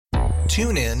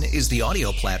TuneIn is the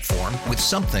audio platform with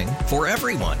something for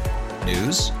everyone.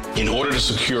 News. In order to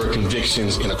secure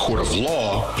convictions in a court of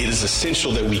law, it is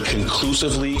essential that we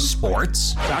conclusively.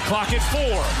 Sports. Shot clock at 4.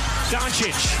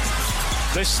 Doncic.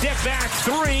 The step back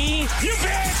 3. You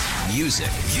bet. Music.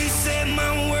 You set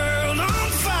my world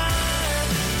on fire.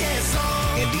 Yes,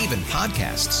 and even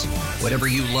podcasts. Whatever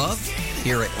you love,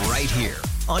 hear it right here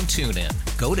on TuneIn.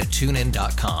 Go to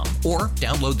TuneIn.com or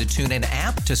download the TuneIn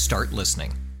app to start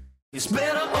listening. It's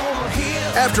better over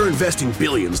here. After investing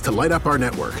billions to light up our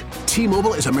network,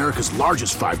 T-Mobile is America's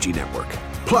largest 5G network.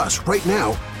 Plus, right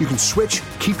now, you can switch,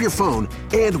 keep your phone,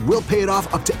 and we'll pay it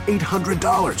off up to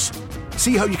 $800.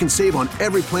 See how you can save on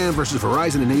every plan versus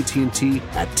Verizon and AT&T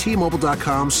at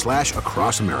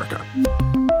T-Mobile.com/across America.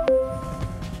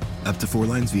 Up to 4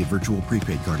 lines via virtual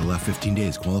prepaid card. Allow 15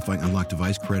 days. Qualifying unlocked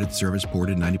device credit service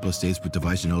ported 90+ states with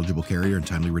device and eligible carrier and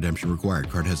timely redemption required.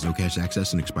 Card has no cash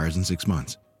access and expires in 6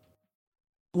 months.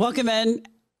 Welcome in.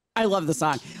 I love the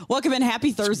song. Welcome in.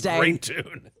 Happy Thursday. Great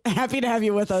tune. Happy to have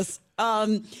you with us.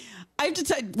 I have to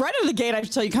tell right out of the gate, I have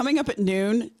to tell you, coming up at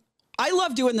noon, I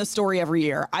love doing this story every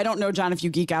year. I don't know, John, if you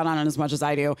geek out on it as much as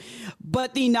I do,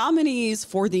 but the nominees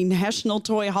for the National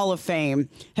Toy Hall of Fame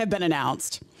have been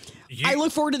announced. I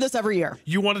look forward to this every year.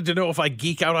 You wanted to know if I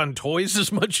geek out on toys as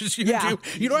much as you do?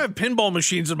 You don't have pinball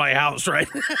machines in my house, right?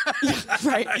 Yeah,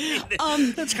 right.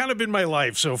 That's kind of been my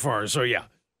life so far, so yeah.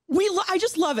 I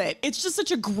just love it. It's just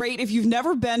such a great, if you've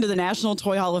never been to the National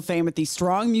Toy Hall of Fame at the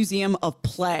Strong Museum of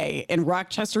Play in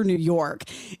Rochester, New York,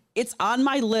 it's on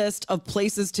my list of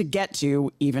places to get to,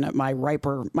 even at my ripe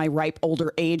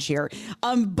older age here.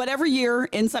 But every year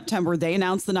in September, they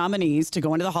announce the nominees to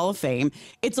go into the Hall of Fame.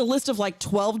 It's a list of like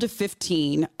 12 to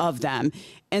 15 of them.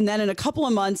 And then in a couple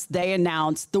of months, they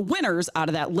announce the winners out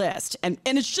of that list. And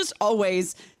it's just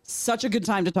always such a good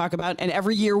time to talk about. And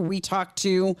every year we talk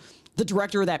to the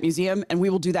director of that museum, and we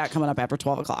will do that coming up after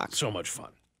 12 o'clock. So much fun.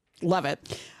 Love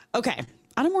it. Okay,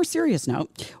 on a more serious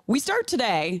note, we start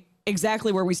today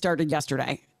exactly where we started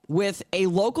yesterday, with a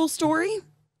local story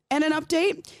and an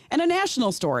update, and a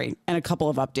national story and a couple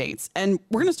of updates. And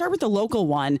we're going to start with the local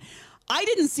one. I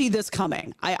didn't see this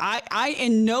coming. I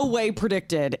in no way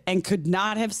predicted and could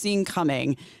not have seen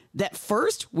coming that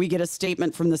first we get a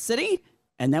statement from the city,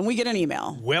 and then we get an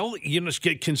email. Well,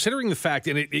 considering the fact,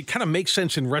 and it kind of makes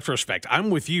sense in retrospect, I'm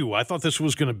with you. I thought this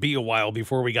was going to be a while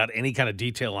before we got any kind of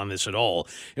detail on this at all.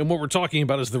 And what we're talking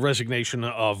about is the resignation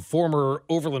of former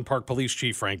Overland Park Police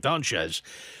Chief Frank Doncic,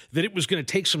 that it was going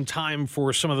to take some time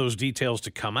for some of those details to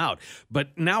come out.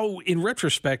 But now, in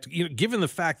retrospect, given the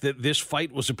fact that this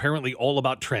fight was apparently all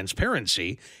about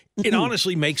transparency, it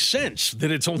honestly makes sense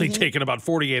that it's only taken about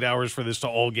 48 hours for this to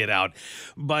all get out.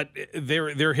 But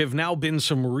there have now been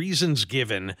some reasons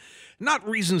given, not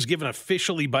reasons given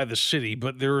officially by the city,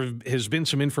 but there has been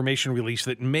some information released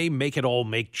that may make it all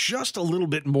make just a little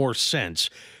bit more sense,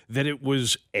 that it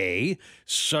was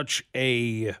such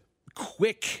a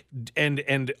quick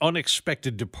and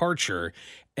unexpected departure,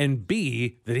 and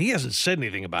B, that he hasn't said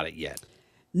anything about it yet.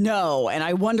 No, and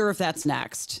I wonder if that's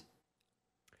next.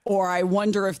 Or I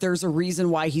wonder if there's a reason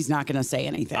why he's not going to say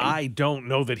anything. I don't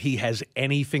know that he has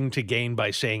anything to gain by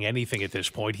saying anything at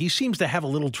this point. He seems to have a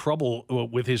little trouble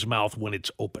with his mouth when it's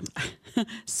open.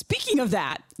 Speaking of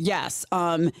that, yes.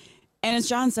 And as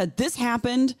John said, this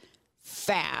happened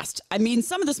fast. I mean,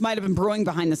 some of this might have been brewing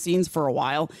behind the scenes for a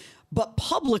while, but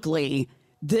publicly,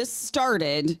 this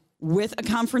started with a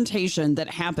confrontation that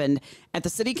happened at the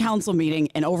city council meeting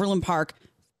in Overland Park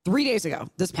 3 days ago,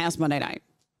 this past Monday night.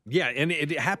 Yeah, and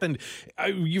it happened.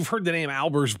 You've heard the name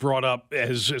Albers brought up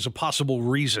as a possible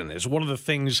reason, as one of the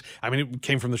things. I mean, it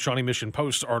came from the Shawnee Mission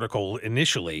Post article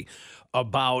initially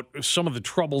about some of the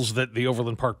troubles that the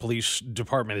Overland Park Police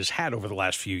Department has had over the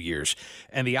last few years.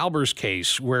 And the Albers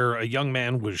case, where a young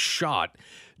man was shot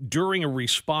during a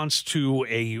response to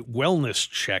a wellness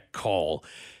check call,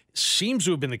 seems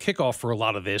to have been the kickoff for a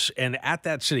lot of this. And at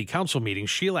that city council meeting,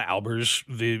 Sheila Albers,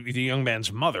 the young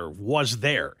man's mother, was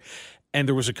there. And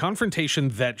there was a confrontation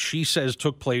that she says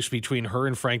took place between her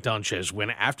and Frank Doncic when,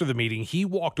 after the meeting, he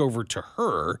walked over to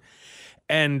her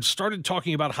and started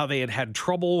talking about how they had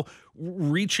trouble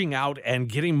reaching out and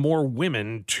getting more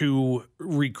women to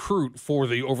recruit for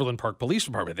the Overland Park Police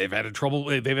Department. They've had trouble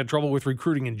with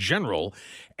recruiting in general,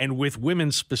 and with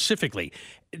women specifically.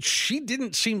 She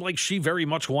didn't seem like she very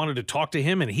much wanted to talk to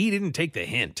him, and he didn't take the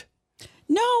hint.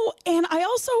 No, and I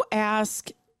also ask,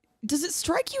 does it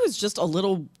strike you as just a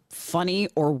little funny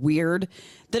or weird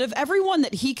that of everyone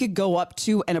that he could go up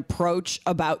to and approach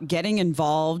about getting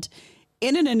involved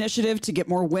in an initiative to get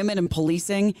more women in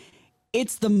policing,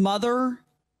 it's the mother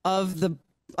of the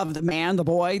man, the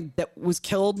boy that was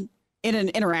killed in an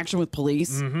interaction with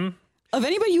police. Of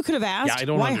anybody you could have asked. Yeah, I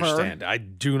don't why understand. Her? I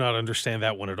do not understand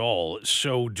that one at all.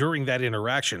 So during that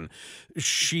interaction,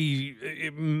 she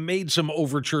made some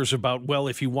overtures about, well,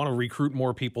 if you want to recruit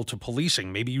more people to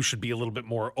policing, maybe you should be a little bit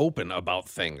more open about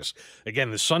things.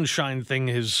 Again, the sunshine thing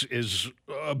is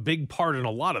a big part in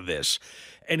a lot of this.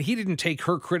 And he didn't take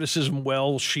her criticism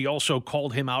well. She also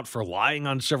called him out for lying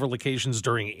on several occasions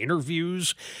during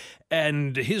interviews.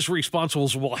 And his response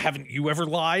was, well, haven't you ever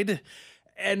lied?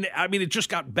 And I mean, it just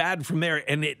got bad from there.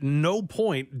 And at no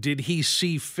point did he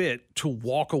see fit to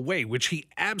walk away, which he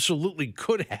absolutely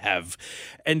could have,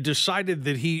 and decided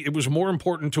that it was more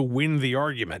important to win the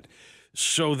argument.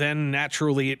 So then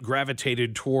naturally it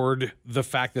gravitated toward the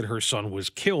fact that her son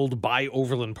was killed by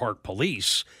Overland Park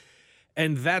police.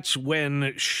 And that's when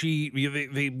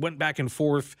they went back and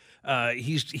forth.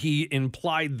 He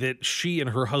implied that she and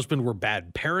her husband were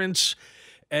bad parents.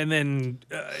 And then,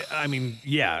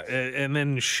 and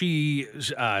then she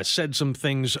said some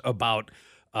things about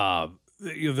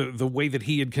the way that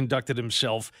he had conducted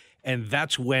himself. And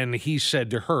that's when he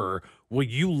said to her, well,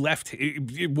 you left.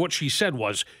 What she said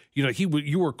was,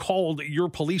 you were called, your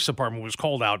police department was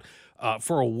called out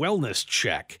for a wellness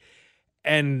check.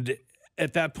 And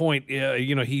at that point,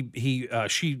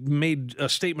 she made a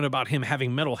statement about him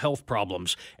having mental health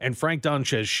problems. And Frank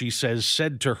Donchez, she says,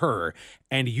 said to her,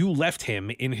 and you left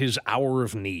him in his hour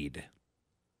of need.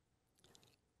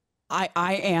 I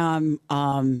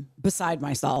am beside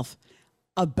myself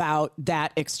about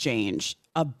that exchange.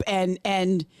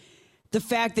 And the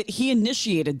fact that he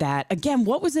initiated that, again,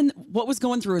 what was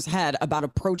going through his head about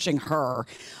approaching her?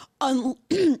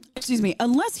 Excuse me,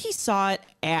 unless he saw it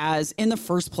as, in the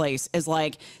first place, as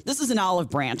like, this is an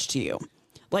olive branch to you.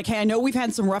 Like, hey, I know we've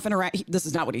had some rough interaction. This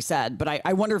is not what he said, but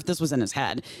I wonder if this was in his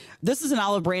head. This is an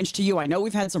olive branch to you. I know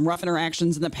we've had some rough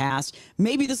interactions in the past.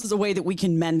 Maybe this is a way that we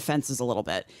can mend fences a little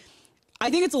bit. I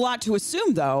think it's a lot to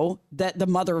assume, though, that the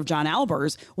mother of John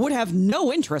Albers would have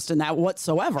no interest in that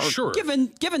whatsoever, sure, given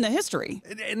the history.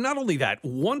 And not only that,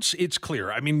 once it's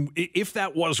clear, I mean, if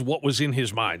that was what was in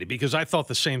his mind, because I thought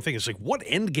the same thing. It's like, what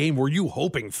end game were you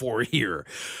hoping for here?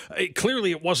 Clearly,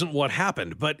 it wasn't what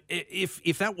happened. But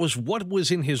if that was what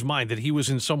was in his mind, that he was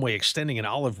in some way extending an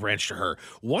olive branch to her,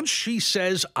 once she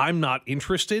says, I'm not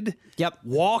interested,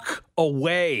 walk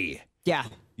away. Yeah.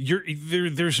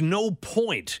 There's no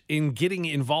point in getting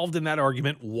involved in that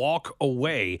argument. Walk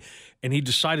away. And he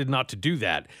decided not to do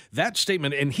that. That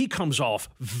statement, and he comes off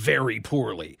very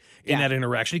poorly in that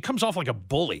interaction. He comes off like a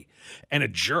bully and a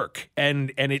jerk.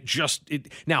 And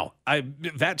now,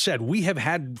 that said, we have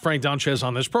had Frank Donchez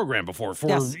on this program before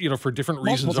for different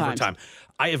reasons over time.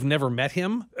 I have never met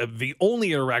him. The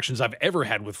only interactions I've ever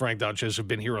had with Frank Donchez have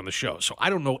been here on the show. So I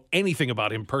don't know anything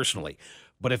about him personally.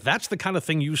 But if that's the kind of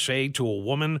thing you say to a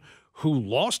woman who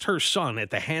lost her son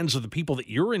at the hands of the people that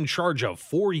you're in charge of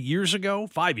 5 years ago,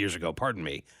 pardon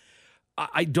me,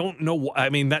 I don't know.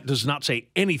 I mean, that does not say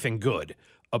anything good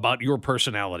about your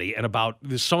personality and about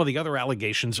some of the other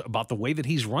allegations about the way that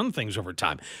he's run things over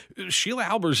time. Sheila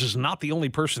Albers is not the only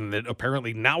person that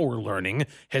apparently now we're learning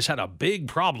has had a big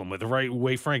problem with the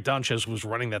way Frank Donchez was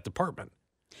running that department.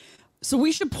 So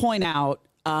we should point out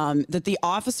that the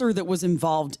officer that was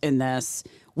involved in this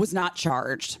was not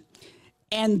charged.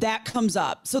 And that comes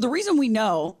up. So the reason we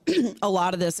know a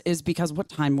lot of this is because what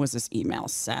time was this email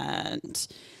sent?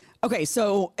 Okay,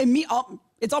 so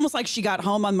it's almost like she got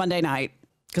home on Monday night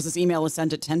because this email was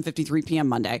sent at 10:53 p.m.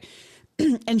 Monday.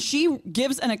 And she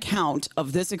gives an account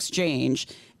of this exchange,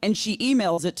 and she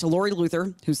emails it to Lori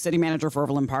Luther, who's city manager for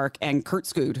Overland Park, and Kurt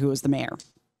Scoot, who is the mayor.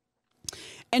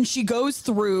 And she goes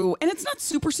through, and it's not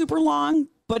super, super long,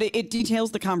 but it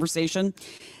details the conversation.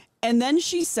 And then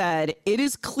she said, it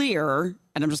is clear,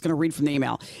 and I'm just going to read from the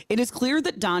email. It is clear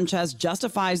that Donchez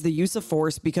justifies the use of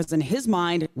force because in his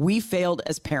mind, we failed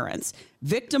as parents.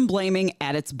 Victim blaming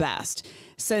at its best.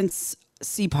 Since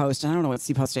CPOST, I don't know what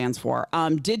CPOST stands for,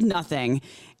 did nothing.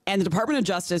 And the Department of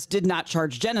Justice did not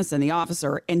charge Jennison, the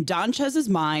officer. In Donchez's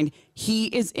mind, he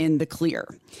is in the clear.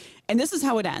 And this is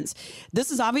how it ends.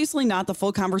 This is obviously not the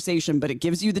full conversation, but it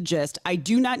gives you the gist. I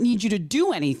do not need you to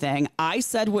do anything. I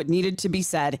said what needed to be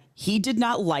said. He did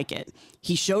not like it.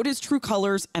 He showed his true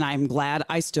colors, and I'm glad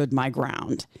I stood my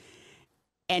ground.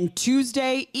 And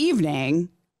Tuesday evening,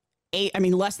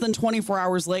 less than 24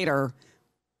 hours later,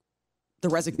 the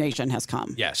resignation has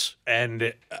come. Yes.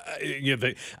 And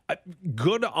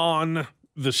good on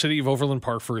the city of Overland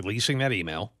Park for releasing that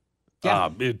email. Yeah.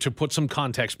 To put some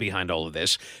context behind all of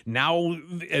this. Now,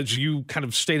 as you kind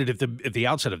of stated at the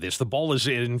outset of this, the ball is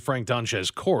in Frank Donchez's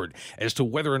court as to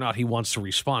whether or not he wants to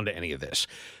respond to any of this.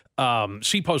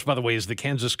 CPOS, by the way, is the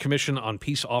Kansas Commission on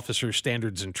Peace Officer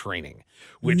Standards and Training,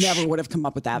 which never would have come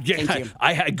up with that. Yeah, Thank you.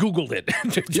 I Googled it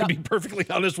to be perfectly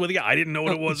honest with you. I didn't know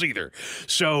what it was either.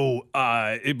 So,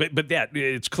 but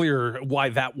it's clear why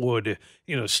that would,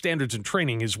 standards and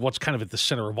training is what's kind of at the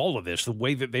center of all of this. The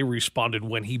way that they responded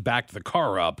when he backed the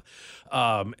car up,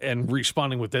 and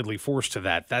responding with deadly force to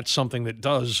that's something that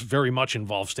does very much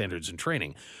involve standards and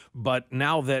training. But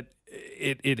now that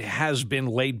it has been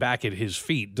laid back at his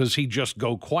feet, does he just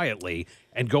go quietly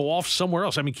and go off somewhere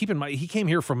else? I mean, keep in mind, he came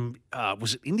here from,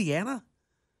 was it Indiana?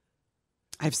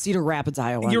 I have Cedar Rapids,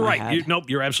 Iowa. You're right.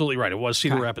 You're absolutely right. It was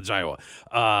Cedar Rapids, Iowa.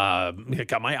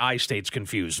 Got my I-states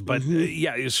confused. But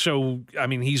so, I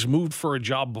mean, he's moved for a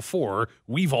job before.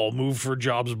 We've all moved for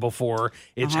jobs before.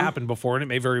 It's happened before, and it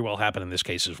may very well happen in this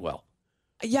case as well.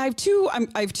 Yeah, I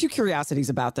have two curiosities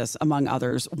about this, among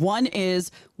others. One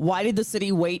is, why did the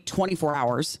city wait 24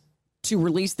 hours to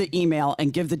release the email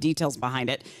and give the details behind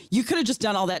it? You could have just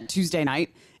done all that Tuesday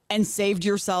night and saved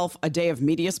yourself a day of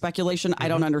media speculation. I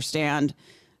don't understand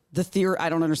the theory. I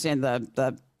don't understand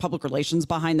the public relations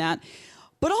behind that.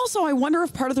 But also, I wonder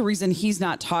if part of the reason he's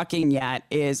not talking yet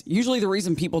is usually the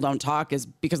reason people don't talk is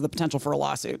because of the potential for a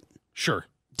lawsuit. Sure.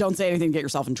 Don't say anything to get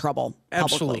yourself in trouble.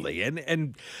 Absolutely.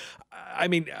 And I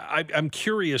mean, I'm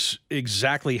curious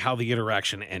exactly how the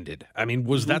interaction ended. I mean,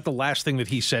 was that the last thing that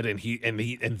he said and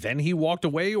then he walked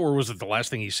away, or was it the last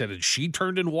thing he said and she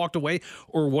turned and walked away,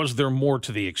 or was there more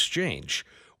to the exchange?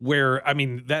 Where, I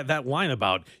mean, that line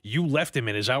about you left him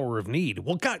in his hour of need.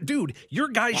 Well, God, dude, your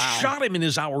guy shot him in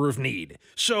his hour of need.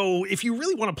 So if you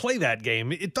really want to play that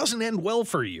game, it doesn't end well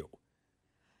for you.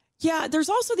 Yeah, there's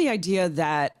also the idea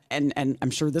that, and I'm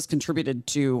sure this contributed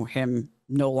to him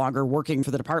no longer working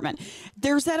for the department.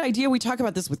 There's that idea, we talk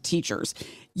about this with teachers.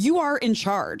 You are in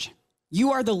charge.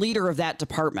 You are the leader of that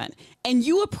department. And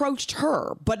you approached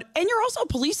her, and you're also a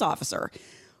police officer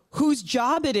whose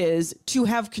job it is to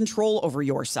have control over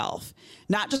yourself.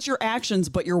 Not just your actions,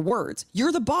 but your words.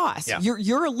 You're the boss. Yeah.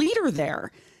 You're a leader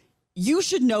there. You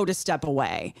should know to step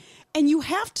away. And you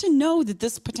have to know that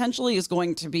this potentially is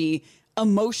going to be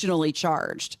emotionally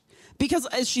charged, because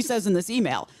as she says in this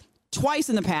email, twice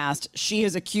in the past, she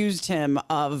has accused him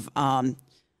of, I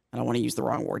don't want to use the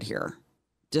wrong word here,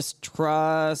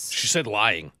 distrust. She said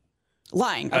lying.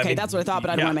 Okay, I mean, that's what I thought,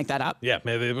 but I don't want to make that up. Yeah,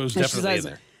 maybe it was definitely in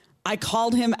there. I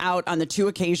called him out on the 2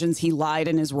 occasions he lied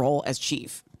in his role as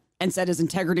chief and said his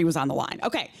integrity was on the line.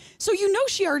 Okay, so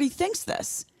she already thinks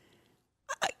this.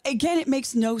 Again, it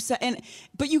makes no sense.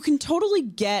 But you can totally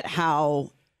get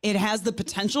how it has the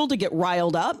potential to get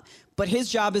riled up, but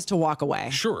his job is to walk away.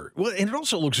 Sure. Well, and it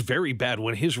also looks very bad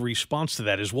when his response to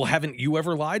that is, well, haven't you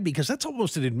ever lied? Because that's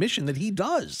almost an admission that he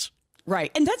does.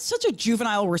 Right. And that's such a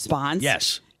juvenile response.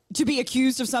 Yes. To be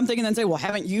accused of something and then say, well,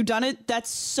 haven't you done it? That's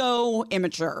so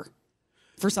immature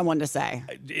for someone to say.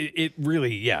 It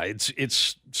really,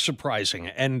 it's surprising.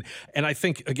 And I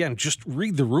think, again, just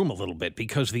read the room a little bit,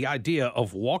 because the idea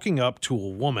of walking up to a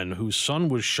woman whose son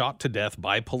was shot to death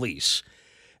by police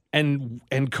and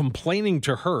complaining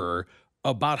to her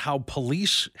about how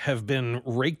police have been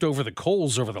raked over the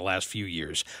coals over the last few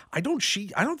years. I don't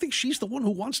think she's the one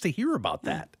who wants to hear about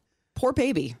that. Poor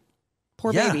baby.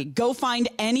 Baby. Go find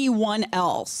anyone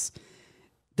else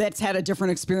that's had a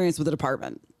different experience with the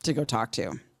department to go talk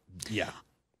to. Yeah.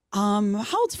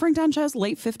 How old's Frank Donchez?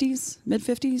 Late 50s? Mid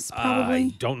 50s? Probably.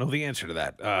 I don't know the answer to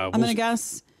that. I'm going to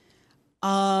guess.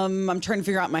 I'm trying to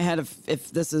figure out in my head if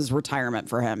this is retirement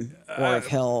for him or if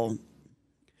he'll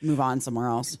move on somewhere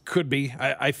else. Could be.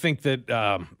 I think that,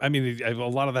 a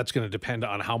lot of that's going to depend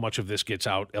on how much of this gets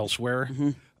out elsewhere. Mm-hmm.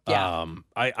 Yeah.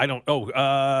 I don't.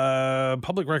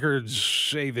 Public records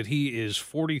say that he is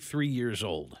 43 years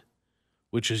old,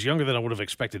 which is younger than I would have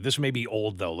expected. This may be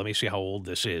old, though. Let me see how old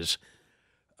this is.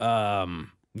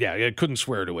 I couldn't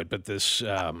swear to it, but this...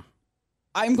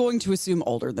 I'm going to assume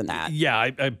older than that. Yeah,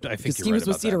 I think because he was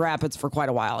with Cedar Rapids for quite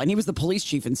a while, and he was the police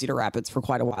chief in Cedar Rapids for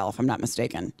quite a while, if I'm not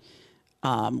mistaken,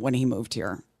 when he moved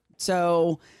here.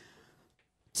 So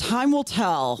time will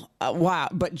tell. Wow,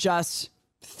 but just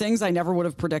things I never would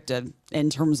have predicted in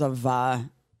terms of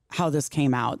how this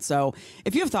came out. So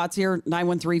if you have thoughts here,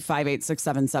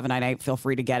 913-586-7798, feel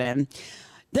free to get in.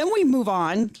 Then we move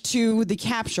on to the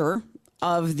capture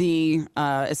of the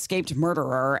escaped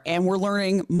murderer, and we're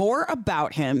learning more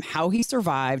about him, how he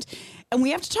survived, and we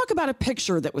have to talk about a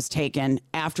picture that was taken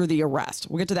after the arrest.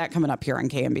 We'll get to that coming up here on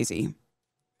KMBZ.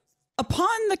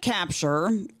 Upon the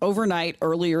capture overnight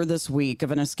earlier this week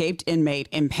of an escaped inmate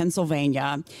in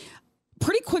Pennsylvania,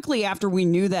 pretty quickly after we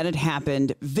knew that had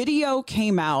happened, video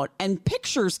came out and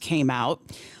pictures came out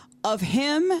of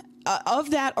him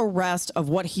of that arrest, of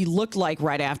what he looked like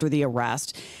right after the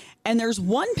arrest. And there's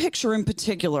one picture in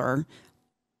particular,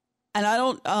 and I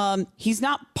don't, he's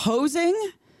not posing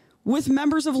with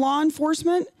members of law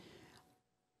enforcement.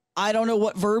 I don't know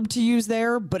what verb to use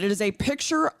there, but it is a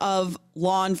picture of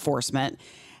law enforcement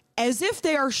as if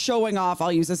they are showing off.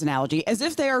 I'll use this analogy, as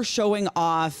if they are showing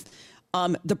off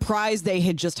the prize they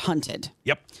had just hunted.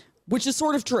 Yep. Which is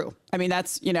sort of true. I mean,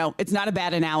 that's, it's not a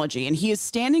bad analogy. And he is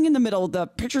standing in the middle. The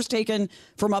picture's taken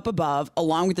from up above,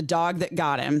 along with the dog that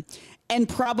got him, and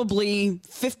probably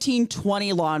 15,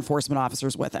 20 law enforcement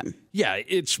officers with him. Yeah,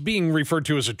 it's being referred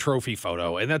to as a trophy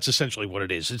photo, and that's essentially what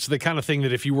it is. It's the kind of thing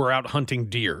that if you were out hunting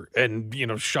deer and,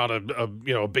 shot a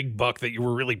big buck that you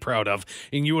were really proud of,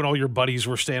 and you and all your buddies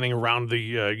were standing around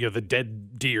the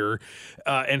dead deer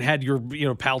and had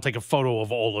your, pal take a photo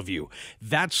of all of you.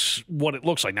 That's what it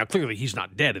looks like. Now, clearly he's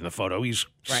not dead in the photo. He's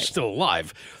still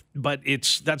alive, but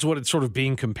that's what it's sort of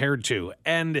being compared to.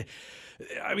 And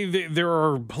I mean, there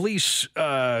are police.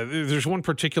 There's one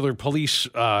particular police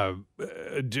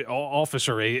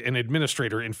officer, an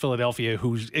administrator in Philadelphia,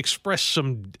 who's expressed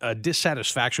some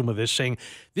dissatisfaction with this, saying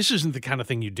this isn't the kind of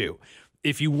thing you do.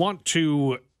 If you want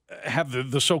to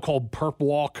have the so-called perp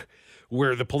walk,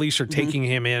 where the police are taking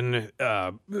him in,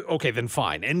 okay, then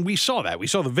fine. And we saw that. We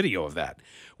saw the video of that,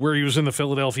 where he was in the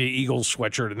Philadelphia Eagles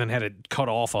sweatshirt and then had it cut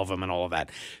off of him and all of that.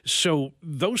 So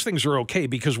those things are okay,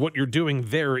 because what you're doing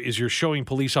there is you're showing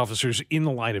police officers in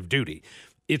the line of duty.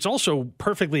 It's also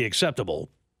perfectly acceptable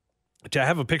to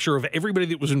have a picture of everybody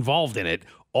that was involved in it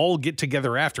all get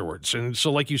together afterwards. And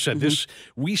so, like you said,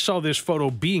 we saw this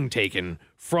photo being taken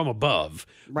from above,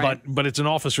 but it's an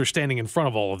officer standing in front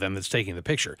of all of them that's taking the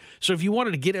picture. So if you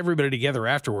wanted to get everybody together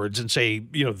afterwards and say,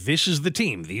 this is the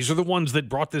team, these are the ones that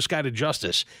brought this guy to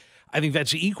justice, I think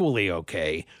that's equally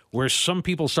okay. Where some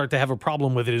people start to have a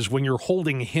problem with it is when you're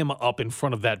holding him up in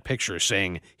front of that picture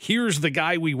saying, here's the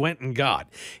guy we went and got.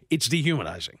 It's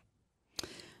dehumanizing.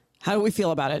 How do we feel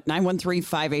about it?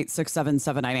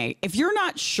 913-586-7798. If you're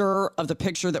not sure of the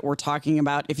picture that we're talking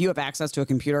about, if you have access to a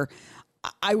computer,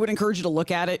 I would encourage you to look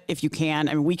at it if you can.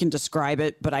 I mean, we can describe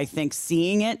it, but I think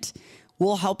seeing it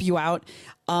will help you out.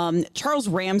 Charles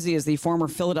Ramsey is the former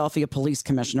Philadelphia police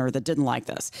commissioner that didn't like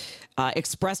this,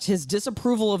 expressed his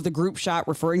disapproval of the group shot,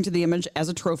 referring to the image as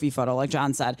a trophy photo, like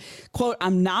John said. Quote,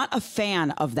 "I'm not a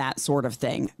fan of that sort of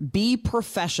thing. Be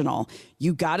professional.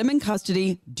 You got him in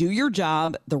custody. Do your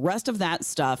job. The rest of that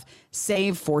stuff,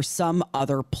 save for some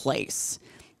other place."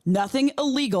 Nothing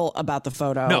illegal about the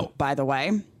photo, by the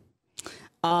way.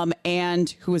 And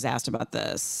who was asked about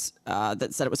this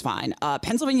that said it was fine?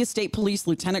 Pennsylvania State Police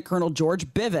Lieutenant Colonel George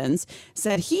Bivens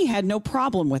said he had no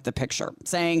problem with the picture,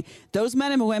 saying those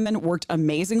men and women worked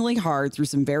amazingly hard through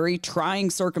some very trying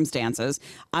circumstances.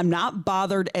 I'm not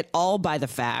bothered at all by the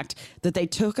fact that they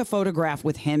took a photograph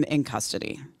with him in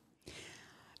custody.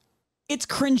 It's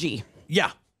cringy.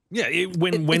 Yeah. Yeah,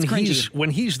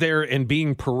 when he's there and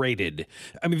being paraded,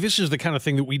 I mean, this is the kind of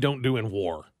thing that we don't do in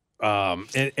war. And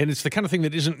it's the kind of thing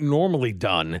that isn't normally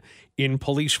done in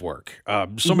police work.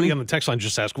 Somebody on the text line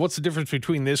just asked, what's the difference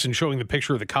between this and showing the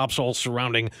picture of the cops all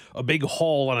surrounding a big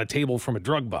haul on a table from a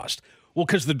drug bust? Well,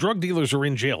 because the drug dealers are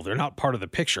in jail. They're not part of the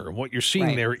picture. And what you're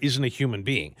seeing there isn't a human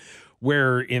being.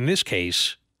 Where in this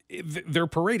case, they're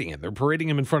parading him. They're parading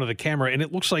him in front of the camera. And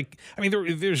it looks like, I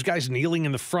mean, there's guys kneeling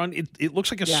in the front. It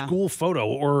looks like a school photo,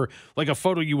 or like a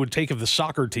photo you would take of the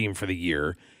soccer team for the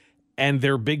year. And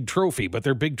their big trophy, but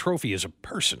their big trophy is a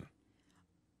person.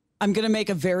 I'm going to make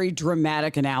a very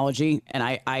dramatic analogy, and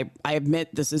I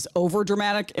admit this is over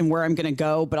dramatic in where I'm going to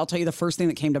go, but I'll tell you the first thing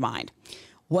that came to mind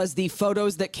was the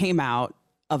photos that came out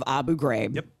of Abu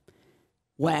Ghraib. Yep.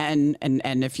 When,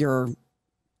 and if you're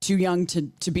too young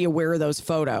to be aware of those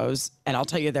photos, and I'll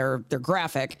tell you they're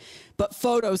graphic, but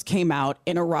photos came out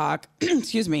in Iraq,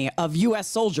 of U.S.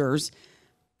 soldiers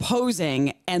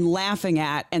posing and laughing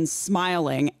at and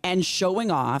smiling and showing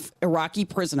off Iraqi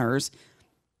prisoners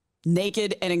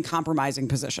naked and in compromising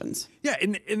positions. Yeah,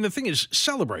 and the thing is,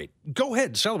 celebrate. Go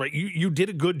ahead, celebrate. You did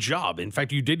a good job. In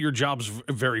fact, you did your jobs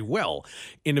very well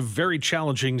in a very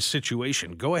challenging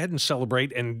situation. Go ahead and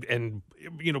celebrate and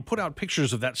put out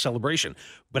pictures of that celebration.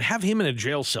 But have him in a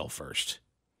jail cell first.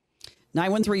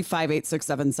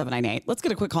 913-586-7798. Let's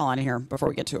get a quick call on here before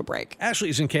we get to a break.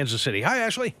 Ashley's in Kansas City. Hi,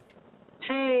 Ashley.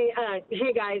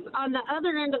 Hey guys. On the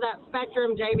other end of that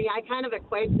spectrum, Jamie, I kind of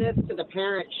equate this to the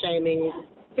parent shaming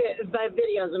by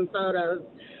videos and photos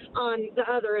on the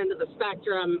other end of the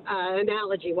spectrum,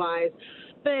 analogy-wise.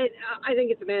 But I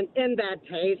think it's in bad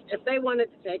taste. If they wanted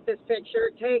to take this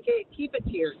picture, take it, keep it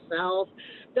to yourself.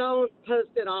 Don't post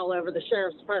it all over the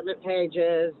sheriff's department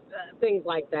pages, things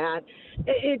like that.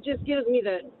 It just gives me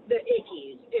the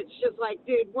ickies. It's just like,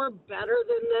 dude, we're better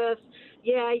than this.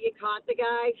 Yeah, you caught the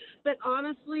guy. But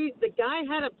honestly, the guy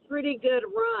had a pretty good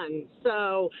run.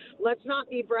 So let's not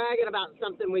be bragging about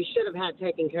something we should have had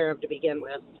taken care of to begin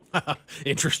with.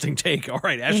 Interesting take. All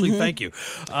right, Ashley, thank you.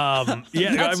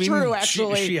 Yeah, That's true,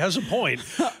 actually. She has a point.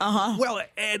 Well,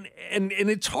 and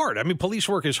it's hard. I mean, police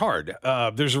work is hard.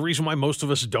 There's a reason why most of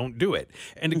us don't do it.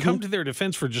 And to come to their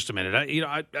defense for just a minute,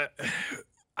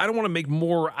 I don't want to make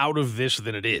more out of this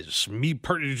than it is.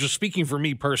 Just speaking for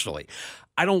me personally,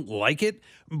 I don't like it,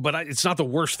 but it's not the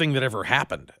worst thing that ever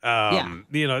happened.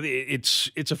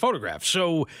 It's a photograph.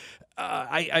 So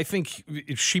I think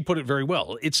she put it very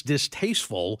well. It's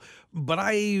distasteful, but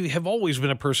I have always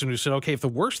been a person who said, okay, if the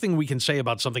worst thing we can say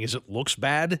about something is it looks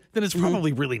bad, then it's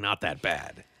probably really not that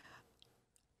bad.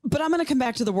 But I'm going to come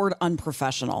back to the word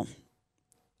unprofessional.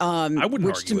 I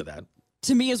wouldn't argue with that.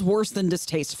 To me, is worse than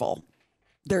distasteful.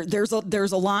 There's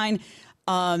a line,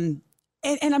 and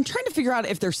I'm trying to figure out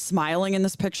if they're smiling in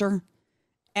this picture,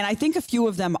 and I think a few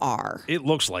of them are. It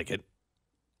looks like it.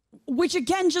 Which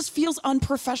again just feels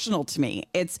unprofessional to me.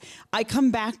 I come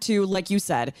back to, like you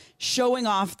said, showing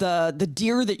off the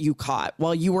deer that you caught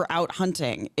while you were out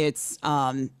hunting. It's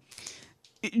makes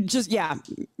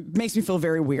me feel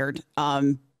very weird.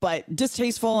 But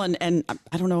distasteful, and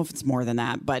I don't know if it's more than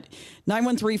that, but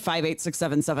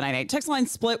 913-586-7798. Text line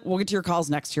split. We'll get to your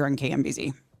calls next here on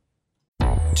KMBZ.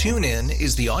 TuneIn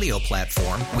is the audio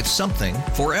platform with something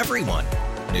for everyone.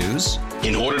 News.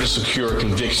 In order to secure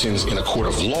convictions in a court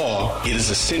of law, it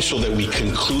is essential that we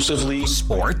conclusively.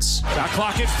 Sports. Shot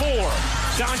clock at 4.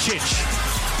 Doncic.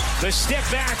 The step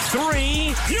back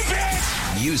 3. You bet.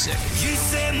 Music. You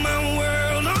set my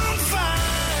world on fire.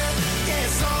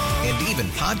 Yes, and even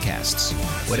podcasts.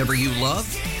 Whatever you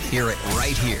love, hear it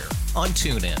right here on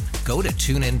TuneIn. Go to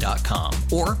TuneIn.com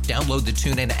or download the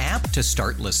TuneIn app to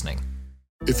start listening.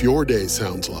 If your day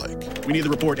sounds like we need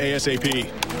the report ASAP,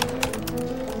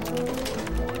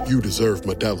 you deserve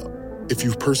Modelo. If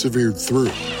you've persevered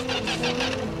through,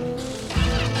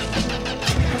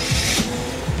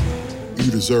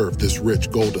 you deserve this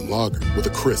rich golden lager with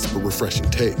a crisp but refreshing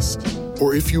taste.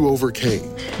 Or if you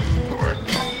overcame.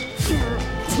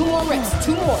 2 more reps,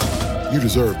 2 more. You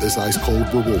deserve this ice-cold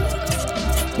reward.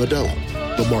 Modelo,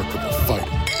 the Remarkable Fighter.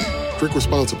 Drink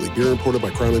responsibly. Beer imported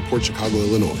by Crown Port Chicago,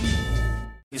 Illinois.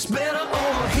 it's better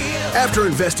over here. After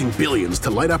investing billions to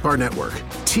light up our network,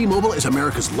 T-Mobile is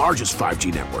America's largest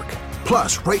 5G network.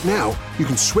 Plus, right now, you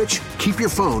can switch, keep your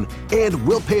phone, and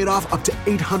we'll pay it off up to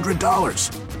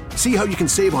 $800. See how you can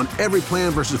save on every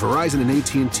plan versus Verizon and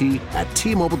AT&T at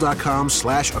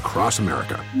T-Mobile.com/across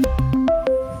America.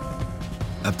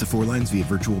 Up to 4 lines via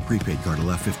virtual prepaid card.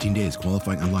 Allow 15 days.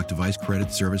 Qualifying unlocked device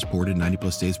credit service ported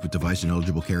 90+ states with device and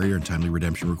eligible carrier and timely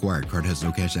redemption required. Card has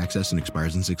no cash access and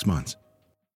expires in 6 months.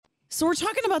 So we're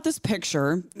talking about this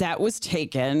picture that was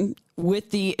taken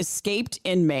with the escaped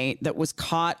inmate that was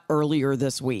caught earlier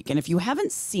this week. And if you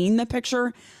haven't seen the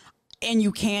picture, and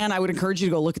you can, I would encourage you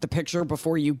to go look at the picture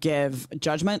before you give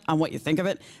judgment on what you think of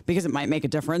it, because it might make a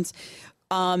difference.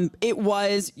 There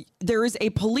is a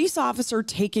police officer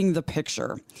taking the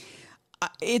picture.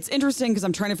 It's interesting because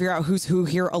I'm trying to figure out who's who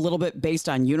here a little bit based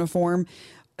on uniform.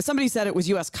 Somebody said it was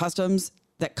U.S. Customs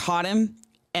that caught him.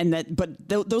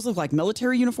 Those look like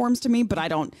military uniforms to me, but I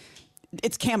don't.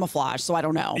 It's camouflage, so I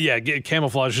don't know. Yeah,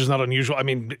 camouflage is not unusual. I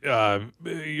mean,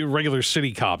 your regular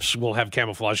city cops will have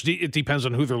camouflage. It depends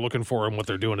on who they're looking for and what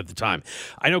they're doing at the time.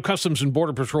 I know Customs and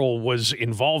Border Patrol was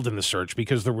involved in the search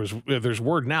because there's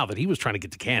word now that he was trying to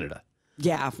get to Canada.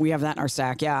 Yeah, we have that in our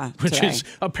stack, yeah. Which today. is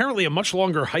apparently a much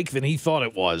longer hike than he thought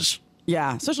it was.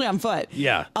 Yeah, especially on foot.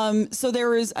 Yeah. So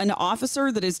there is an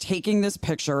officer that is taking this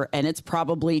picture, and it's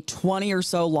probably 20 or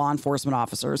so law enforcement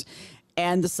officers.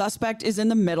 And the suspect is in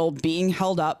the middle being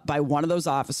held up by one of those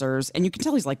officers. And you can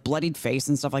tell he's like bloodied face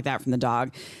and stuff like that from the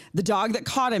dog. The dog that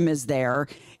caught him is there.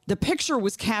 The picture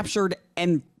was captured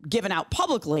and given out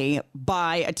publicly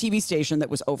by a TV station that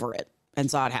was over it and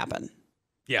saw it happen.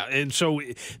 Yeah, and so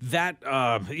that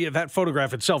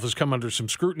photograph itself has come under some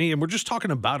scrutiny, and we're just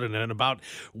talking about it and about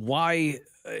why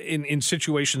in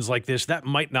situations like this, that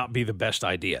might not be the best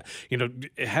idea. You know,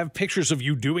 have pictures of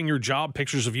you doing your job,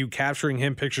 pictures of you capturing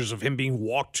him, pictures of him being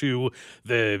walked to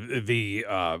the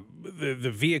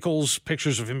vehicles,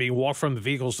 pictures of him being walked from the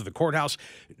vehicles to the courthouse.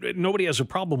 Nobody has a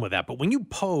problem with that. But when you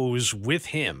pose with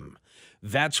him,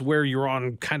 that's where you're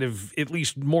on kind of, at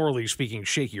least morally speaking,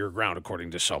 shakier ground, according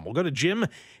to some. We'll go to Jim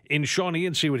in Shawnee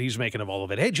and see what he's making of all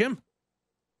of it. Hey, Jim.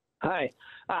 Hi.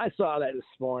 I saw that this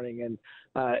morning,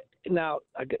 and now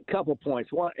a couple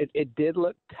points. One, it did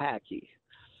look tacky,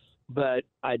 but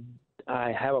I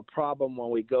have a problem when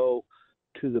we go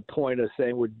to the point of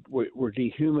saying we're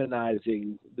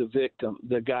dehumanizing the victim,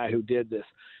 the guy who did this.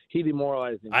 He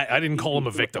demoralized him. I didn't call him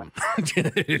a victim.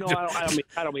 No,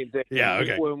 I don't mean victim. Yeah,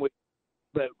 okay.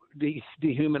 But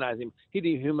dehumanize him. He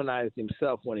dehumanized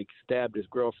himself when he stabbed his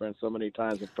girlfriend so many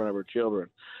times in front of her children.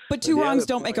 But two wrongs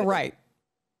don't make a right.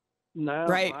 No,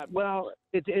 right?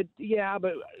 Yeah,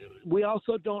 but we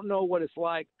also don't know what it's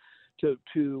like to.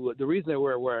 The reason they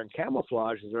were wearing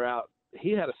camouflage is they're out.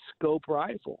 He had a scope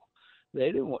rifle.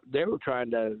 They were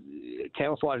trying to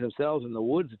camouflage themselves in the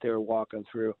woods that they were walking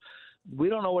through. We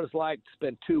don't know what it's like to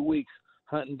spend 2 weeks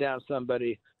hunting down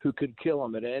somebody who could kill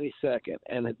him at any second,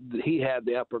 and he had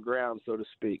the upper ground, so to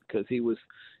speak, because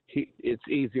it's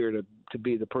easier to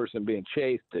be the person being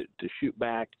chased to shoot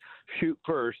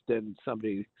first than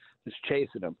somebody that's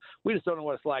chasing him. We just don't know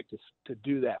what it's like to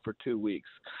do that for 2 weeks,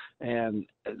 and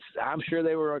I'm sure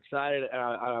they were excited.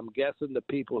 I'm guessing the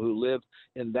people who live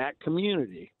in that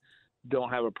community don't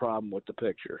have a problem with the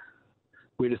picture.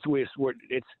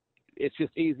 It's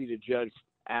just easy to judge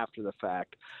after the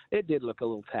fact. It did look a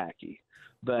little tacky,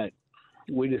 but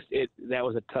that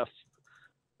was a tough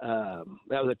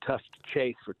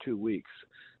chase for 2 weeks.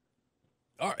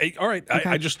 All right.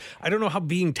 Okay. I don't know how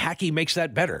being tacky makes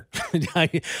that better.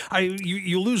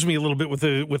 You lose me a little bit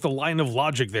with the line of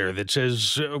logic there that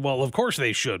says, well, of course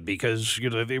they should, because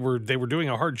they were doing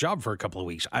a hard job for a couple of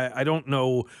weeks. I don't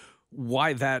know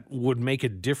why that would make a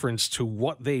difference to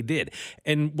what they did.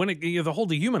 And when the whole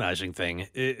dehumanizing thing,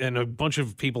 and a bunch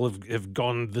of people have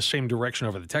gone the same direction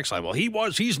over the text line. Well,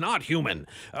 he's not human.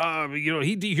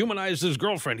 He dehumanized his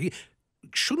girlfriend.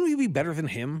 Shouldn't we be better than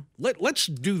him? Let's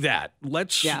do that. Let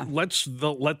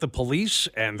the police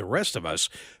and the rest of us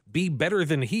be better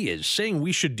than he is. Saying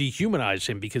we should dehumanize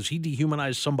him because he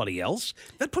dehumanized somebody else,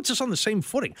 that puts us on the same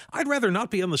footing. I'd rather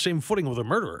not be on the same footing with a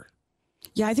murderer.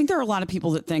 Yeah, I think there are a lot of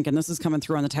people that think, and this is coming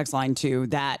through on the text line too,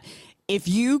 that if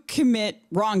you commit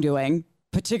wrongdoing,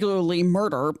 particularly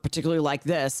murder, particularly like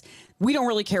this, we don't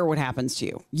really care what happens to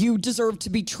you. You deserve to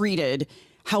be treated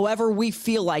however we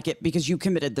feel like it because you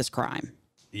committed this crime.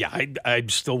 Yeah, I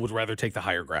still would rather take the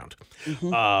higher ground.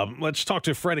 Mm-hmm. Let's talk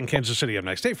to Fred in Kansas City up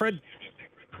next. Hey, Fred.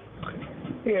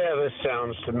 Yeah, this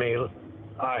sounds to me,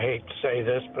 I hate to say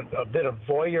this, but a bit of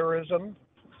voyeurism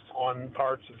on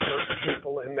parts of certain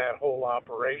people in that whole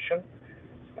operation.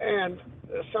 And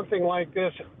something like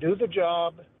this, do the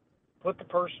job, put the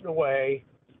person away.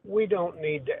 We don't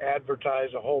need to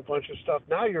advertise a whole bunch of stuff.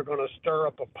 Now you're going to stir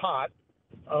up a pot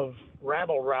of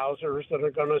rabble-rousers that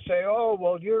are going to say, oh,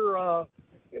 well, you're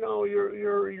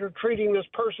treating this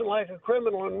person like a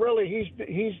criminal, and really he's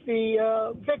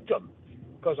the victim.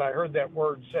 Because I heard that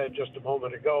word said just a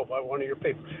moment ago by one of your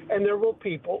people. And there are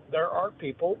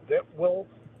people that will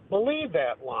believe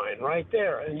that line right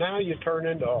there. And now you turn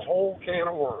into a whole can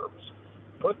of worms.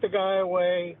 Put the guy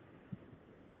away,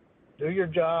 do your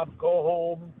job, go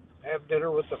home, have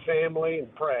dinner with the family,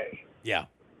 and pray. Yeah.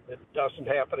 It doesn't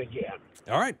happen again.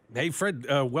 All right. Hey, Fred,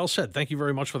 well said. Thank you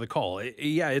very much for the call.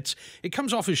 It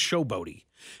comes off as showboaty.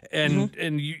 And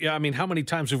how many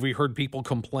times have we heard people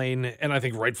complain, and I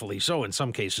think rightfully so in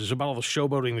some cases, about all the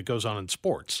showboating that goes on in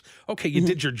sports? Okay, you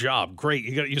did your job. Great.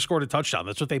 You scored a touchdown.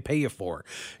 That's what they pay you for.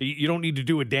 You don't need to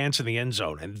do a dance in the end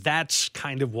zone. And that's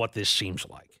kind of what this seems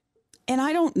like. And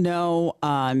I don't know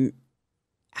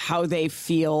how they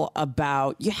feel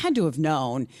about, you had to have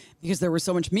known, because there was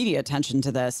so much media attention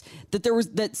to this,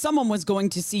 that someone was going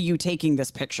to see you taking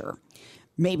this picture.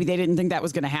 Maybe they didn't think that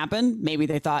was going to happen. Maybe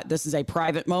they thought this is a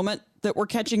private moment that we're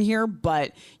catching here,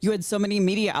 but you had so many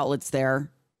media outlets there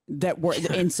that were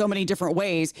in so many different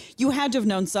ways. You had to have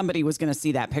known somebody was going to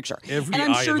see that picture. Every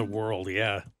eye in the world,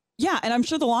 yeah. Yeah, and I'm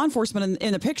sure the law enforcement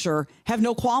in the picture have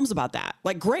no qualms about that.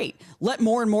 Like, great, let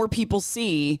more and more people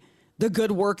see the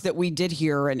good work that we did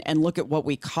here and look at what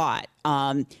we caught.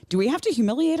 Do we have to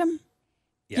humiliate him?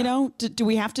 Yeah. Do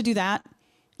we have to do that?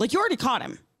 Like, you already caught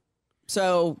him.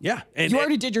 So yeah, you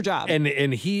already did your job. And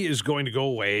he is going to go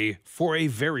away for a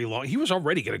very long, he was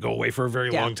already going to go away for a very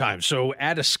long time. So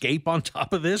add escape on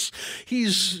top of this.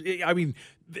 I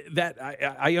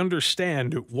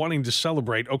understand wanting to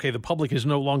celebrate, okay, the public is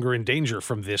no longer in danger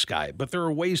from this guy, but there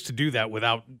are ways to do that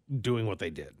without doing what they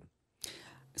did.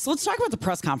 So let's talk about the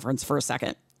press conference for a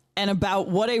second and about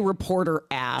what a reporter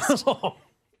asked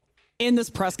in this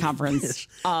press conference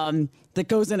that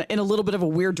goes in a little bit of a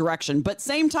weird direction, but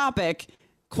same topic,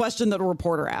 question that a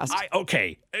reporter asked.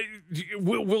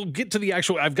 We'll get to the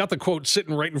actual, I've got the quote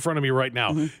sitting right in front of me right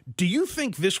now. Mm-hmm. Do you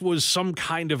think this was some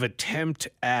kind of attempt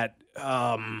at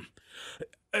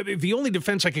the only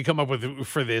defense I could come up with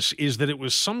for this is that it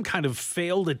was some kind of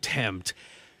failed attempt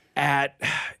at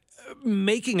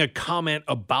making a comment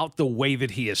about the way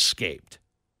that he escaped.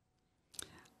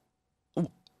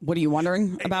 What are you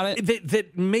wondering about it?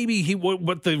 That maybe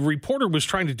what the reporter was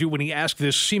trying to do when he asked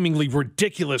this seemingly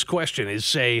ridiculous question is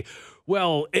say,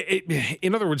 well,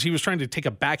 in other words, he was trying to take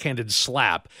a backhanded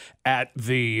slap at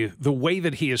the way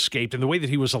that he escaped and the way that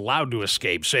he was allowed to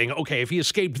escape, saying, okay, if he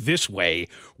escaped this way,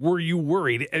 were you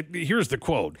worried? Here's the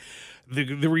quote.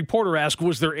 The reporter asked,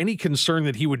 was there any concern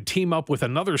that he would team up with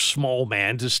another small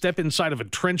man to step inside of a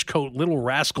trench coat, Little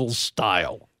Rascals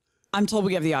style? I'm told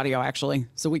we have the audio, actually,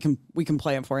 so we can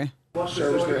play it for you.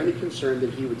 Sir, was there any concern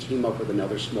that he would team up with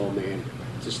another small man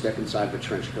to step inside of a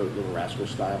trench coat, Little Rascal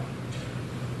style?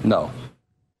 No.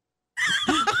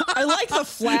 I like the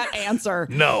flat answer.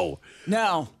 No.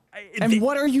 And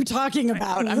what are you talking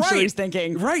about? I'm sure he's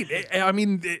thinking. Right. I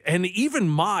mean, and even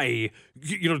my,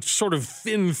 sort of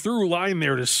thin through line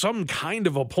there to some kind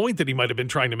of a point that he might have been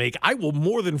trying to make, I will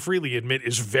more than freely admit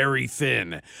is very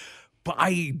thin. But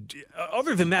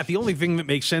other than that, the only thing that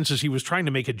makes sense is he was trying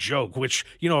to make a joke, which,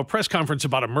 a press conference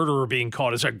about a murderer being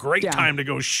caught is a great time to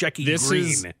go Shecky This Green.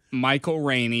 is Michael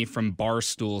Rainey from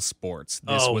Barstool Sports.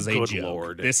 This was a joke.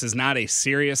 Lord. This is not a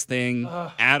serious thing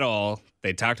at all.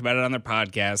 They talked about it on their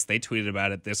podcast. They tweeted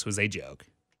about it. This was a joke.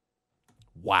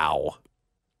 Wow.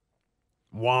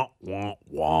 Wah, wah,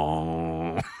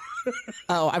 wah.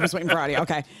 Oh, I was waiting for audio.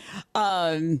 Okay.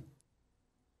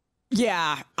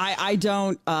 Yeah, I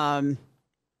don't, I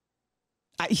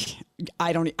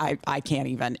can't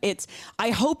even. I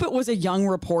hope it was a young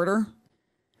reporter.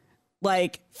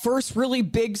 Like, first really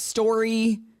big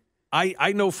story.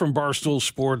 I know from Barstool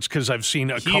Sports because I've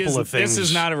seen a couple of things. This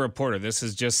is not a reporter. This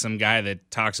is just some guy that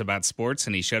talks about sports,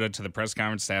 and he showed up to the press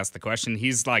conference to ask the question.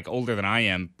 He's like older than I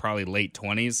am, probably late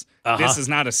 20s. This is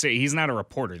not he's not a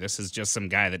reporter. This is just some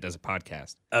guy that does a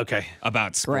podcast. Okay.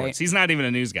 About sports. Right. He's not even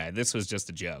a news guy. This was just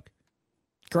a joke.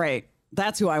 Great.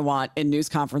 That's who I want in news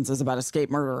conferences about escape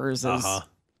murderers is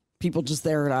people just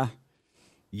there to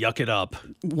yuck it up.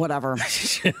 Whatever.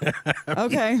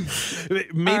 Okay.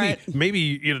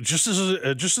 Maybe just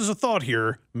as a thought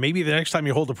here, maybe the next time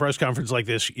you hold a press conference like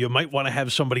this, you might want to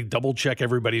have somebody double check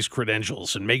everybody's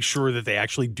credentials and make sure that they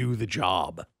actually do the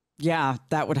job. Yeah,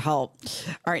 that would help.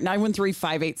 All right,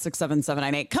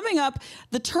 913-586-7798. Coming up,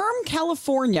 the term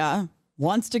California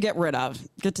wants to get rid of.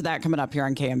 Get to that coming up here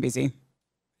on KMBZ.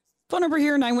 Phone number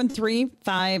here,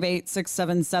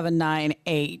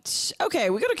 913-586-7798. Okay,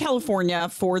 we go to California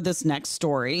for this next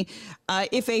story.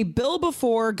 If a bill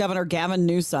before Governor Gavin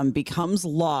Newsom becomes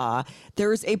law,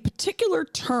 there's a particular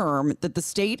term that the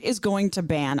state is going to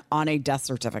ban on a death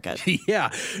certificate. Yeah,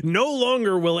 no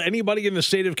longer will anybody in the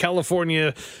state of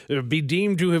California be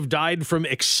deemed to have died from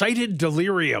excited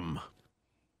delirium.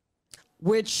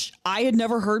 Which I had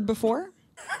never heard before.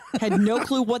 Had no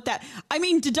clue what that... I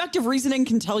mean, deductive reasoning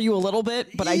can tell you a little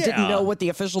bit, but I didn't know what the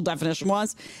official definition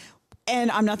was.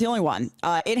 And I'm not the only one.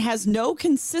 It has no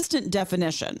consistent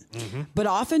definition, but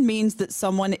often means that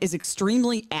someone is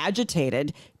extremely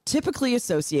agitated, typically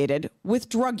associated with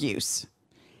drug use.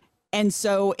 And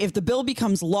so if the bill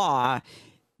becomes law,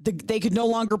 they could no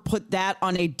longer put that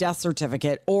on a death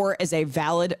certificate or as a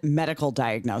valid medical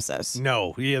diagnosis.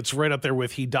 No, it's right up there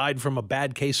with he died from a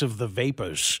bad case of the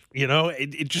vapors.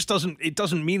 It just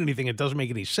doesn't mean anything. It doesn't make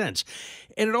any sense.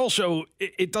 And it also,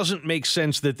 it doesn't make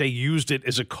sense that they used it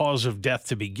as a cause of death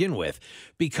to begin with,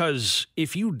 because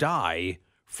if you die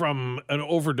from an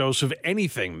overdose of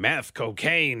anything, meth,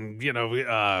 cocaine,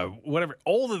 whatever,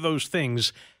 all of those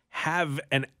things have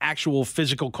an actual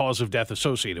physical cause of death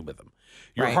associated with them.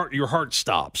 Your heart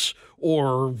stops,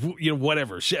 or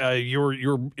whatever.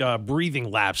 Your breathing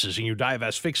lapses and you die of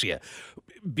asphyxia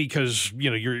because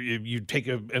you take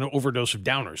an overdose of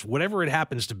downers. Whatever it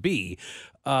happens to be,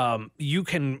 you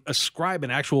can ascribe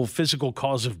an actual physical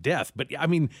cause of death. But I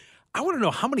mean, I want to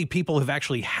know how many people have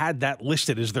actually had that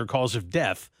listed as their cause of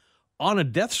death on a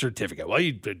death certificate. Well,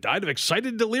 you died of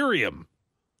excited delirium.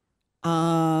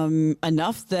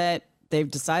 Enough that they've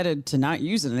decided to not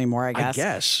use it anymore, I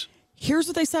guess. Here's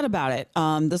what they said about it.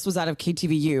 This was out of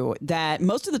KTVU, that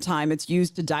most of the time it's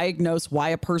used to diagnose why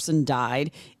a person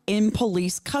died in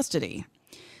police custody,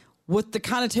 with the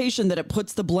connotation that it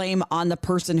puts the blame on the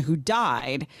person who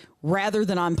died rather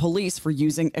than on police for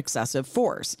using excessive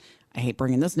force. I hate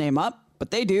bringing this name up, but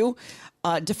they do.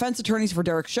 Defense attorneys for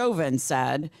Derek Chauvin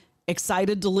said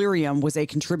excited delirium was a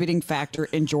contributing factor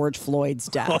in George Floyd's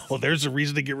death. Oh, there's a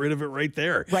reason to get rid of it right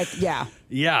there. Right? Yeah.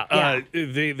 Yeah.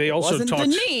 They also wasn't talked.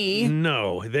 the knee.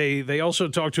 No, they also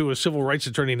talked to a civil rights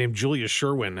attorney named Julia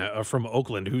Sherwin from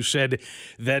Oakland, who said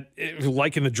that,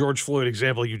 like in the George Floyd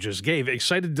example you just gave,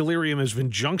 excited delirium has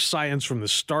been junk science from the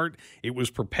start. It was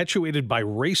perpetuated by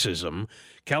racism.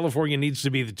 California needs to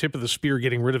be the tip of the spear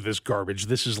getting rid of this garbage.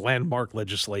 This is landmark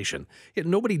legislation. Yet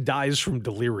nobody dies from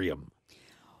delirium.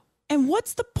 And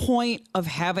what's the point of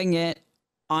having it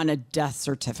on a death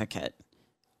certificate?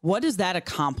 What does that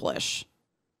accomplish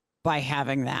by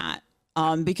having that?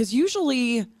 Because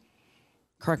usually,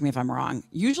 correct me if I'm wrong,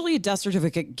 usually a death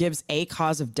certificate gives a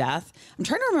cause of death. I'm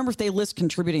trying to remember if they list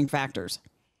contributing factors.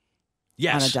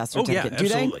 Yes. On a death certificate. Oh, yeah, do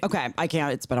absolutely. they? Okay. I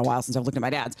can't. It's been a while since I've looked at my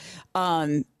dad's.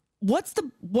 What's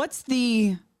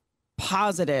the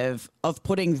positive of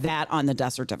putting that on the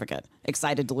death certificate?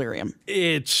 Excited delirium.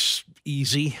 It's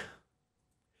easy.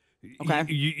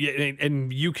 Okay.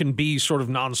 And you can be sort of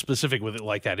non-specific with it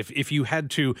like that. If you had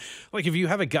to, like if you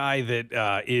have a guy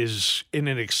that is in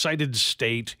an excited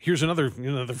state, here's another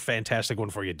fantastic one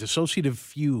for you, dissociative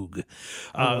fugue,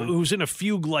 who's in a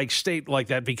fugue-like state like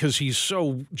that because he's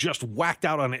so just whacked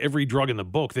out on every drug in the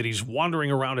book that he's wandering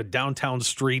around a downtown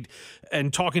street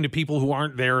and talking to people who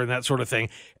aren't there and that sort of thing.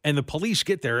 And the police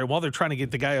get there, and while they're trying to get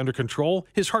the guy under control,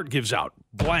 his heart gives out.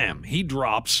 Blam, he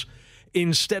drops.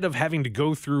 Instead of having to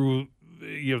go through,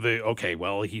 he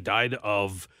died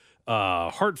of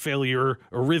heart failure,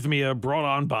 arrhythmia brought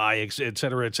on by, et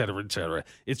cetera, et cetera, et cetera.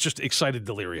 It's just excited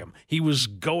delirium. He was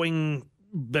going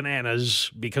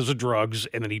bananas because of drugs,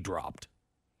 and then he dropped.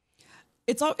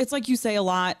 It's like you say a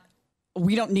lot.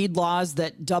 We don't need laws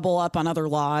that double up on other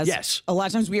laws. Yes. A lot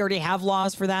of times we already have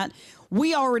laws for that.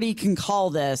 We already can call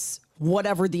this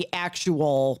whatever the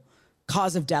actual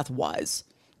cause of death was.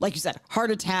 Like you said,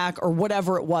 heart attack or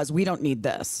whatever it was. We don't need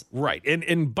this. Right.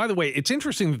 And by the way, it's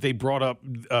interesting that they brought up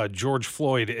George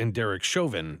Floyd and Derek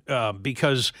Chauvin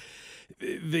because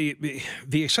the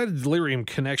excited delirium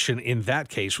connection in that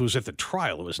case was at the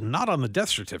trial. It was not on the death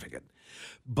certificate.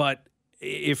 But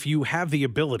if you have the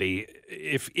ability,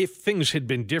 if things had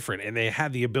been different and they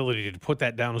had the ability to put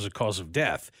that down as a cause of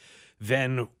death,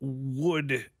 then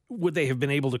would they have been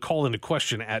able to call into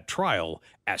question at trial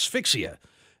asphyxia,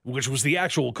 which was the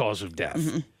actual cause of death.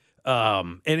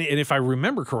 Mm-hmm. And if I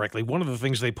remember correctly, one of the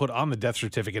things they put on the death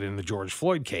certificate in the George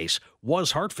Floyd case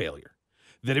was heart failure.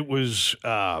 That it was,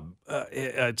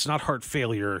 it's not heart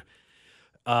failure,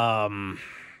 and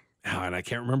I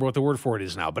can't remember what the word for it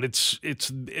is now, but it's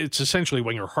essentially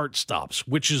when your heart stops,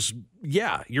 which is,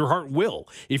 your heart will.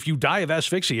 If you die of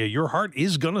asphyxia, your heart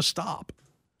is going to stop.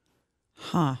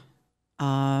 Huh.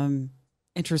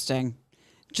 Interesting.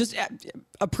 Just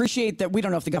appreciate that we don't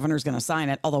know if the governor's going to sign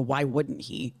it, although why wouldn't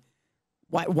he?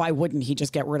 Why wouldn't he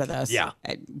just get rid of this? Yeah.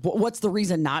 What's the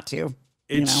reason not to?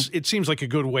 It seems like a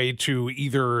good way to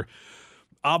either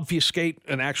obfuscate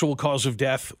an actual cause of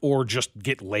death or just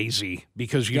get lazy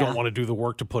because you don't want to do the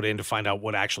work to put in to find out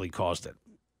what actually caused it.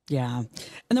 Yeah. And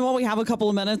then while we have a couple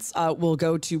of minutes, we'll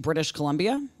go to British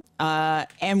Columbia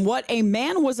and what a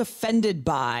man was offended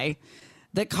by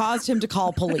that caused him to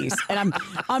call police. And I'm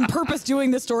on purpose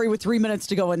doing this story with 3 minutes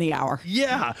to go in the hour.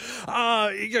 Yeah.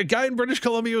 A guy in British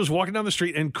Columbia was walking down the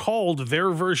street and called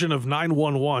their version of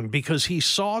 911 because he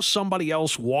saw somebody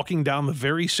else walking down the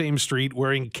very same street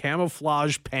wearing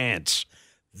camouflage pants.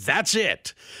 That's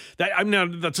it.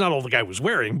 That's not all the guy was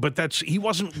wearing, but he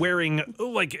wasn't wearing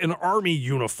like an army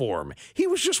uniform. He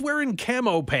was just wearing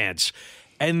camo pants.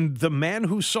 And the man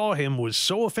who saw him was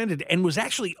so offended and was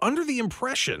actually under the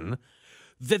impression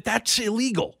that that's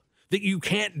illegal, that you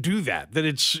can't do that, that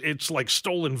it's like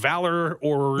stolen valor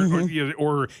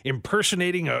or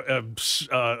impersonating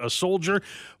a soldier.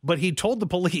 But he told the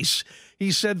police,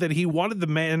 he said that he wanted the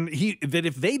man, that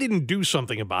if they didn't do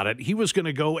something about it, he was going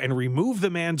to go and remove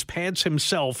the man's pants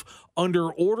himself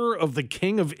under order of the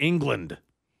King of England.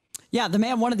 Yeah, the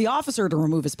man wanted the officer to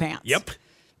remove his pants. Yep.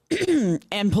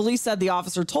 And police said the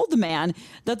officer told the man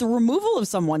that the removal of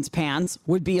someone's pants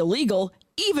would be illegal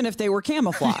even if they were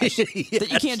camouflaged. Yes.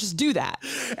 That you can't just do that.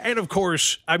 And of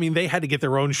course, I mean, they had to get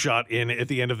their own shot in at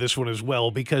the end of this one as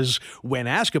well, because when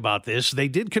asked about this, they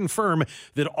did confirm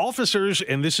that officers,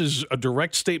 and this is a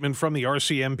direct statement from the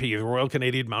RCMP, the Royal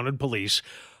Canadian Mounted Police,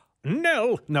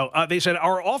 they said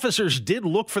our officers did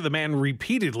look for the man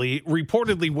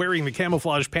reportedly wearing the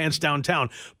camouflage pants downtown,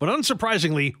 but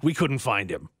unsurprisingly, we couldn't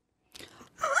find him.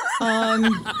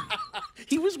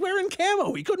 He was wearing camo.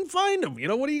 We couldn't find him.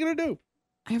 What are you going to do?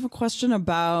 I have a question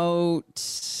about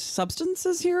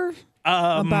substances here.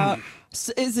 About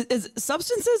is it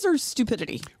substances or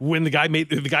stupidity? When the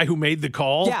guy who made the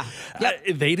call, yeah, yep.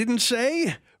 They didn't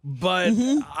say, but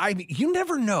you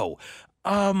never know.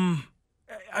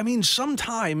 I mean,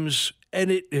 sometimes,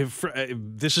 and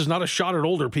this is not a shot at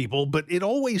older people, but it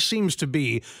always seems to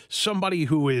be somebody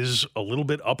who is a little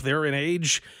bit up there in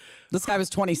age. This guy was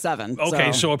 27.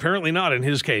 Okay, so apparently not in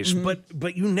his case,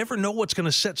 but you never know what's going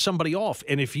to set somebody off.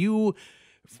 And if you,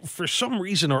 for some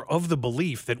reason, are of the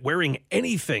belief that wearing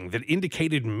anything that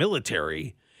indicated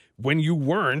military when you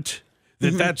weren't,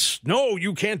 no,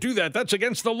 you can't do that, that's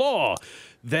against the law,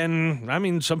 then, I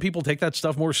mean, some people take that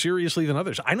stuff more seriously than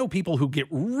others. I know people who get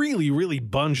really, really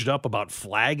bunged up about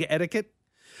flag etiquette.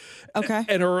 Okay.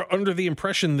 And are under the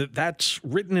impression that that's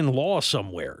written in law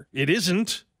somewhere. It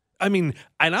isn't. I mean,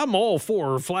 and I'm all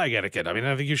for flag etiquette. I mean,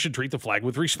 I think you should treat the flag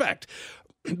with respect.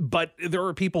 But there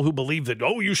are people who believe that,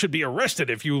 you should be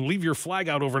arrested if you leave your flag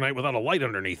out overnight without a light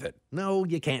underneath it. No,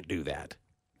 you can't do that.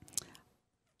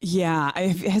 Yeah.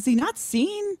 Has he not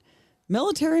seen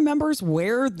military members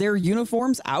wear their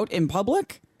uniforms out in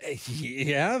public?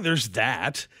 Yeah, there's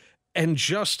that. And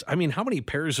how many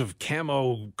pairs of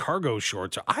camo cargo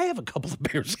shorts? I have a couple of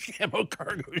pairs of camo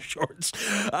cargo shorts.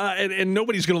 And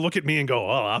nobody's going to look at me and go,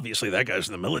 obviously that guy's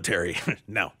in the military.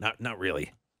 No, not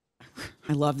really.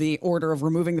 I love the order of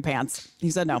removing the pants.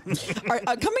 He said no. All right,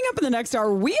 coming up in the next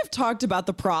hour, we have talked about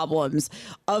the problems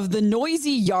of the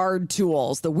noisy yard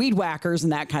tools, the weed whackers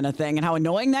and that kind of thing, and how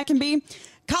annoying that can be.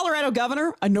 Colorado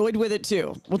governor annoyed with it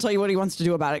too. We'll tell you what he wants to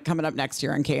do about it coming up next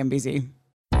year on KMBZ.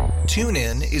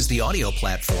 TuneIn is the audio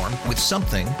platform with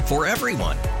something for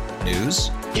everyone. News.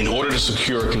 In order to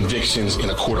secure convictions in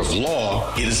a court of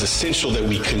law, it is essential that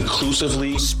we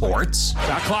conclusively. Sports.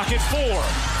 Shot clock at 4.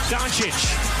 Doncic.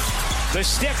 The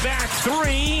step back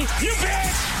 3. You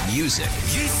bet. Music.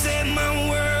 You set my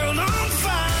world on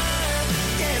fire.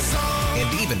 Yes,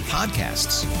 and even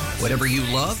podcasts. Whatever you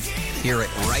love, hear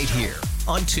it right here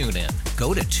on TuneIn.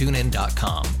 Go to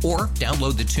TuneIn.com or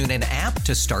download the TuneIn app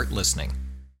to start listening.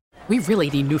 We really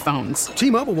need new phones.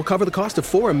 T-Mobile will cover the cost of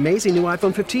 4 amazing new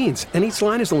iPhone 15s, and each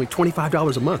line is only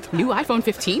 $25 a month. New iPhone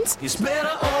 15s? It's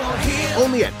better over here.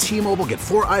 Only at T-Mobile, get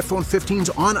 4 iPhone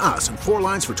 15s on us and 4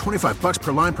 lines for $25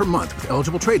 per line per month with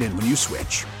eligible trade-in when you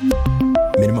switch.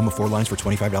 Minimum of 4 lines for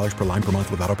 $25 per line per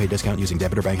month with auto-pay discount using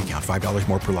debit or bank account. $5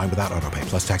 more per line without auto-pay,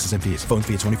 plus taxes and fees. Phone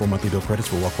fee at 24 monthly bill credits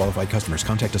for well-qualified customers.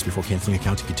 Contact us before canceling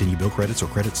account to continue bill credits or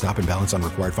credit stop and balance on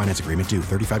required finance agreement due.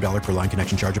 $35 per line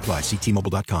connection charge applies. See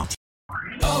T-Mobile.com.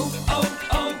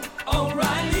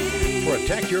 O'Reilly.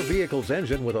 Protect your vehicle's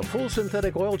engine with a full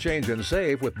synthetic oil change and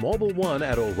save with Mobile One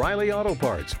at O'Reilly Auto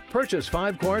Parts. Purchase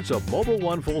 5 quarts of Mobile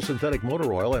One full synthetic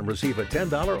motor oil and receive a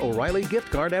 $10 O'Reilly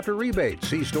gift card after rebate.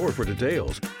 See store for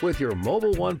details. With your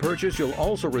Mobile One purchase, you'll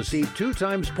also receive 2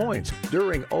 times points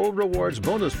during O Rewards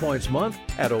Bonus Points Month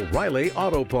at O'Reilly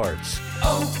Auto Parts.